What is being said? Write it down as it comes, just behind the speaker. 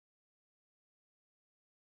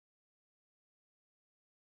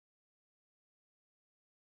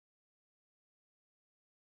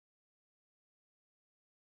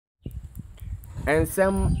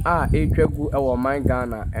ensem a etwagu ewo man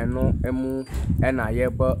Ghana eno emu na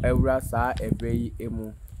yeba ewura saa ebeyi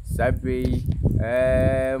emu sabe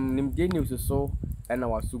nimde news so na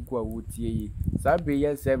wasugu a wotie yi sabe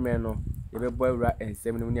yensem no yebebo ewura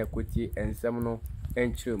ensem no ne akotie ensem no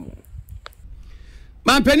enchiremu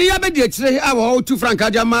Mampeni ya bedi ekire a wo tu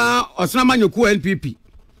franka diama osonama nyoku NPP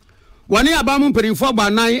woni abamu mperimfo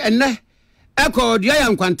gbanan enne eko dia ya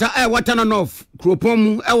nkwanta e watana north kropon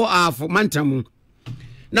mu e wo afo mantamu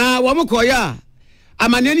na wo mkoya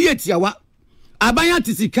amane ne yetiawa abanya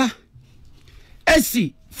tisika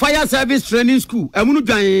esi fire service training school emunu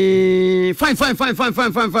dwan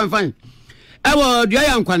fine e wo dia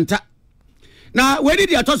ya nkwanta na wedi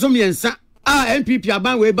dia tosom yensa a NPP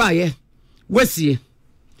aban we baaye wesie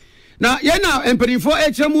na yena emperimfo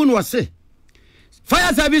echemu no se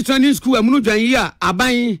fire service training school emunu dwan yi a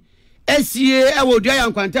aban esie ewo dua ya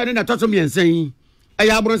nkwanta ne na tosom yensan yi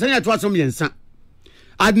eya abronsan ya tosom yensan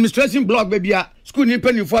administration block bebia school ni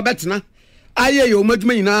penifo betena aye yo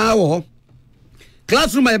madwuma nyina wo ho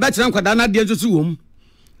classroom ay betena nkwada na de nso wom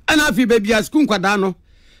ana afi bebia school nkwada no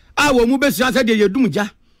a wo mu besu ase de yedumja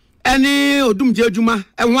ene odumja adwuma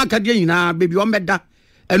enho akade nyina bebi o meda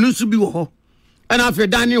enu nso bi wo ho ana afi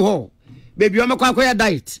dani ho bebi o mekwa akoya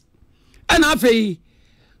diet ana afi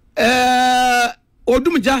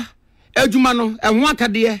odumja adwuma no enho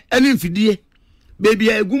akade ene mfidie bebi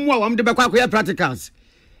egumu a wam de bekwa akoya practicals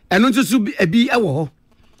eno nso ebi ewo ho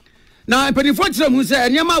na penifo kire mu se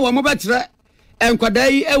enyema wa mo betre enkwada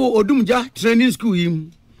yi ewo odumja training school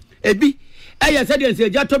yi ebi eye se de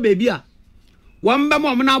nse to bebi a wamba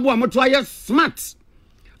mo na abo amoto aye smart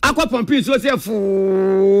akopompi so se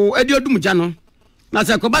fu edi odumja no na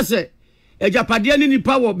se ko ba se ejapade ni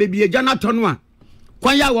nipa wo bebi eja na to no a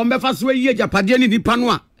kwan ya wo mbefa so yi ejapade ni nipa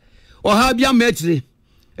no a oha bia ma akire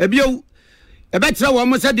ebi o ebetre wo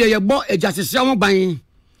mo se de ye bo ejasese wo ban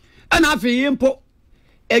ana afi yimpo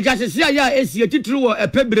ejasese ya esi etitru wo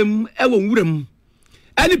epebrem ewo nwuram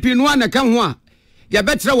ani pinu ana kan ho a ye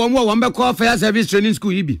betre wo mo wo mbekọ fire service training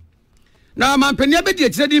school yi bi na mampani abedi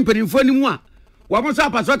ekire di mpanimfo ni mu a wo mo so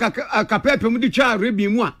apaso ka pepem di twa rebi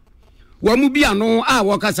mu a wo mu bia no a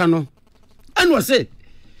wo kasa no eno se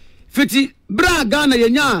fiti bra Ghana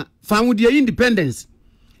yenya famude independence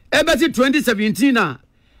ebeti 2017 na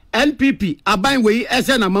NPP aban we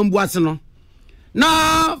ese na mambu ase no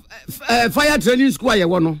na fire training school aye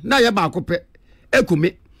no na ye ba akopɛ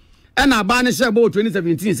ekume ɛna aban ne sɛ bo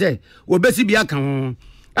 2017 sɛ obesi bia ka ho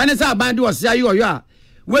ɛne sɛ aban de ɔse ayi ɔyɔ a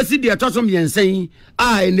wesi de ɛtɔso miɛnsan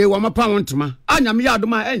a ene wo mapa wontoma anyame ya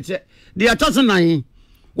adoma ɛnkyɛ de ɛtɔso nan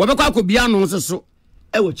wo bɛkɔ akobia no nso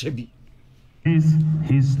ɛwɔ kyɛbi. This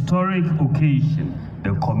historic occasion,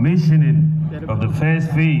 the commissioning of the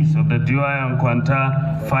first phase of the Dua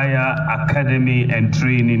Nkwanta Fire Academy and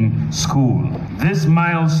Training School. This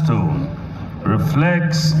milestone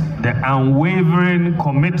reflects the unwavering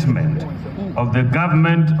commitment of the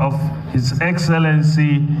government of His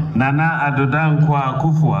Excellency Nana Addo Dankwa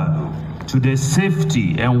Akufo-Addo to the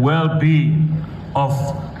safety and well-being of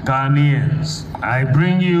Ghanaians. I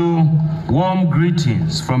bring you warm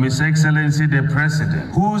greetings from His Excellency the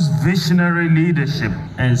President, whose visionary leadership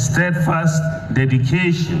and steadfast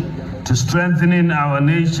dedication to strengthening our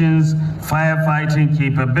nation's firefighting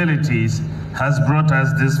capabilities has brought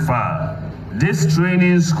us this far. This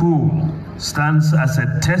training school stands as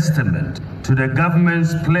a testament to the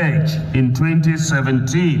government's pledge in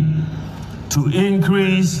 2017 to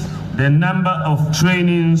increase the number of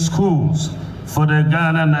training schools for the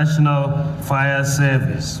Ghana National Fire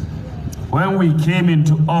Service. When we came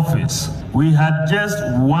into office, we had just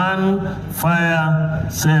one fire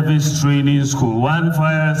service training school, one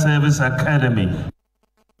fire service academy.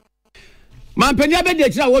 Mampenya be de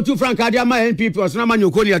kira wotu franka dia ma NPP osona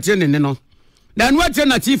manyoko ni ate ne no. Then what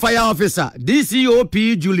na chief fire officer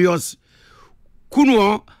DCOP Julius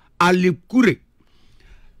Kuno Alikure.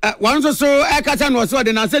 Wanzo so ekata no so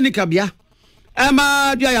de na se nikabia.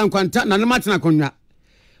 Ema dia ya nkwanta na matena konwa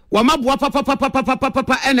wamaboa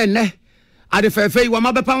papa enene ade fefei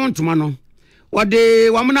wamabepa wontoma no wode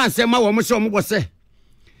wamna asema womhye wombose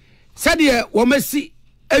sede womasi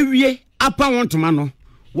awie apa wontoma no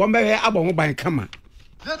wombehe abo ho ban kama.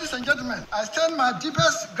 Ladies and gentlemen, I extend my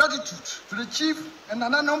deepest gratitude to the Chief and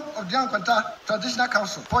Ananom of the Nkwanta Traditional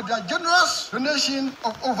Council for their generous donation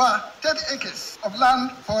of over 30 acres of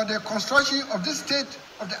land for the construction of this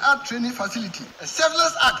state-of-the-art training facility. A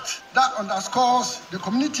selfless act that underscores the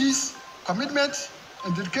community's commitment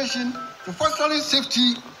and dedication to fostering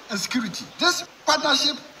safety and security. This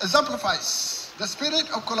partnership exemplifies the spirit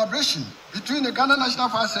of collaboration between the Ghana National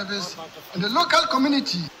Fire Service and the local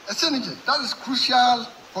community, a synergy that is crucial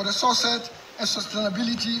for the success and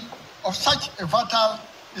sustainability of such a vital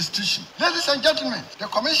institution. Ladies and gentlemen, the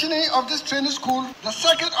commissioning of this training school, the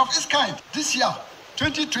second of its kind this year,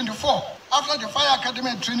 2024, after the Fire Academy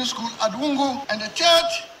and Training School at Wungu, and the third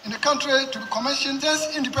in the country to be commissioned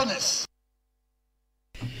since independence.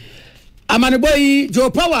 Amaneboy Joe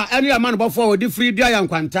Power any amanebo for the free dia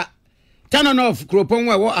yankwanta. Turn off Kropon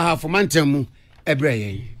we ahafo mantem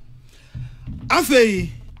ebreye. Afei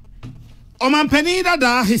Omampani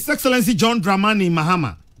dada His Excellency John Dramani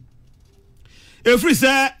Mahama. Efri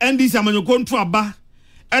se NDC amanyoko ntu aba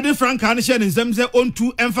ede Frank Hanishe nsem se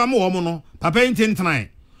ontu emfam wo mo no papa ntentan.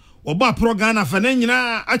 Oba pro Ghana fa na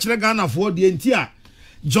nyina a kire Ghana fo de enti a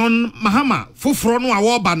John Mahama foforo no a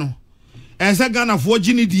wo ba no. Ese Ghana fo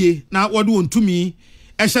ginidie na wode ontumi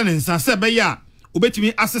ehye ne nsa se be ya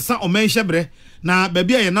obetumi asesa omenhyebre na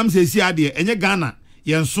baabi a yenam sesi ade enye Ghana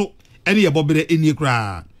yenso ene yebobere eni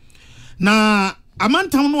kra. Na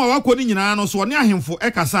amantam no a wakọ ni nyina no so one ahemfo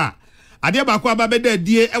ekasa ade ba kwa babeda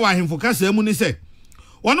die e wa ahemfo kasa mu ni se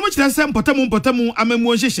wono mo kire se mpotamu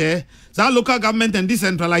amamu hyehyɛ za local government and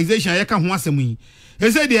decentralization yeka ho asem yi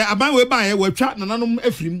ese de aban we ba ye watwa nananom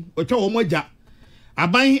afrim watwa wo mogya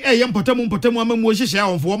aban ye mpotamu amamu hyehyɛ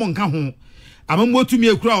wonfo wo nka ho amamu otumi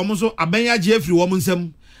ekura wo so aban agye afiri wo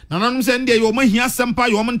nsam nananom se nde ye wo mahia sempa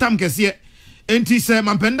ye wo ntam kese enti se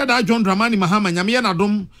mampenda da John Dramani Mahama nyame ye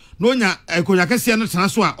nadom no nya ekonya kese no tena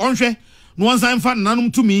so a onhwe no onsan fa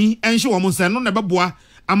nananom tumi enhye wo nsan no na beboa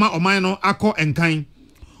ama oman no akọ enkan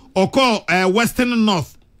oko Western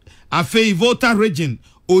North afei Volta region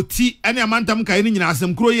oti ene amantam kai ni nyina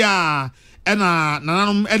asem kro ya ena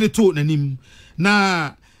nananom edito nanim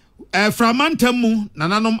na framantam mu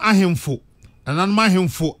nananom ahemfo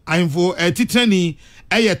titrani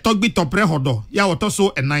eye togbi topre hodo ya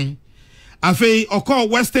wotoso enan afei oko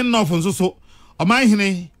Western North nso so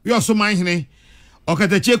omanhene wi oso manhene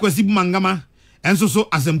okatache kwasi bumangama enso so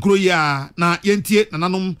asemkro ya na yentie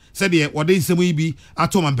nananom sede wode nsemu ibi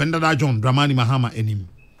ato mampenda da John Dramani Mahama enim.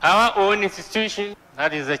 Our own institution,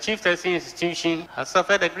 that is the chieftaincy institution, has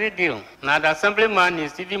suffered a great deal. Now the assemblyman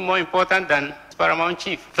is even more important than paramount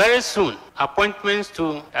chief. Very soon, appointments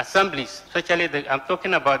to assemblies, especially I'm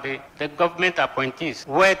talking about the government appointees,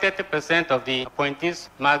 where 30% of the appointees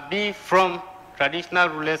must be from traditional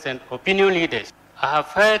rulers and opinion leaders. I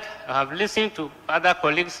have listened to other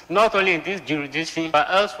colleagues, not only in this jurisdiction, but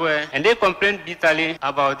elsewhere, and they complain bitterly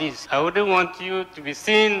about this. I wouldn't want you to be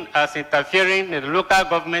seen as interfering in the local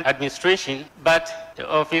government administration, but the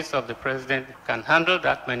office of the president can handle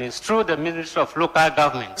that when it's through the Ministry of Local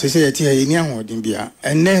Government.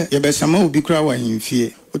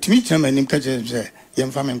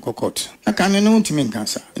 Kokot. I can't know to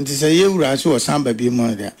cancer. And this a year as or samba be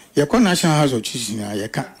more there. Your national house of choosing a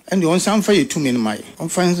can. And you on some for you 2 minutes my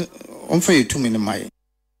on for you 2 minutes my.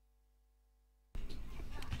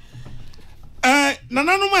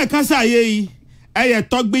 Nanano my casa ye a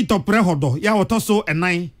talk bit of prehodo, ya otoso and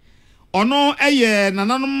 9. Or no a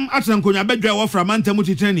nananum atran kunya bedra or from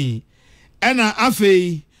Mantamuti Ena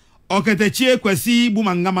afe oketechie kwasi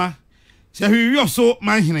bumangama. Sahi so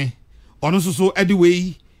manhine. Ono so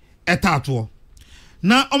anyway etato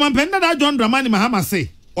na omampenda da John Dramani Mahama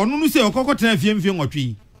say ono no say okokotena fiemfie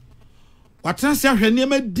nwotwe watena se ahwe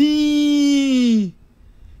niema di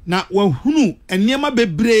na wahunu eniema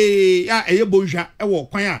bebre ya eye bonhwa ewo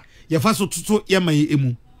kwan a ye fa so toto ye man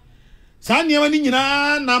emu sa niema ni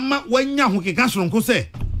nyina na ma wanya ho keka soronko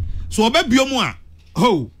se so obabiomu a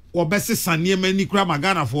ho obesesa niema ni kura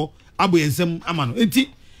magana fo aboyensem amano enti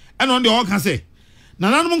eno de o ka se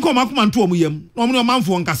nananom nko makoma nto omu yam no omu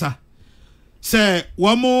manfo nkasa se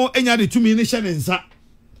wamo enya de tumi ni hye ne nsa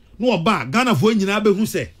no oba Ghana fo nyina behu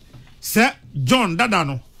se John dada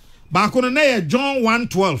no ba ko no na ye John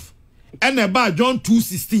 1:12 ene ba John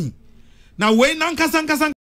 2:16 na we nankasa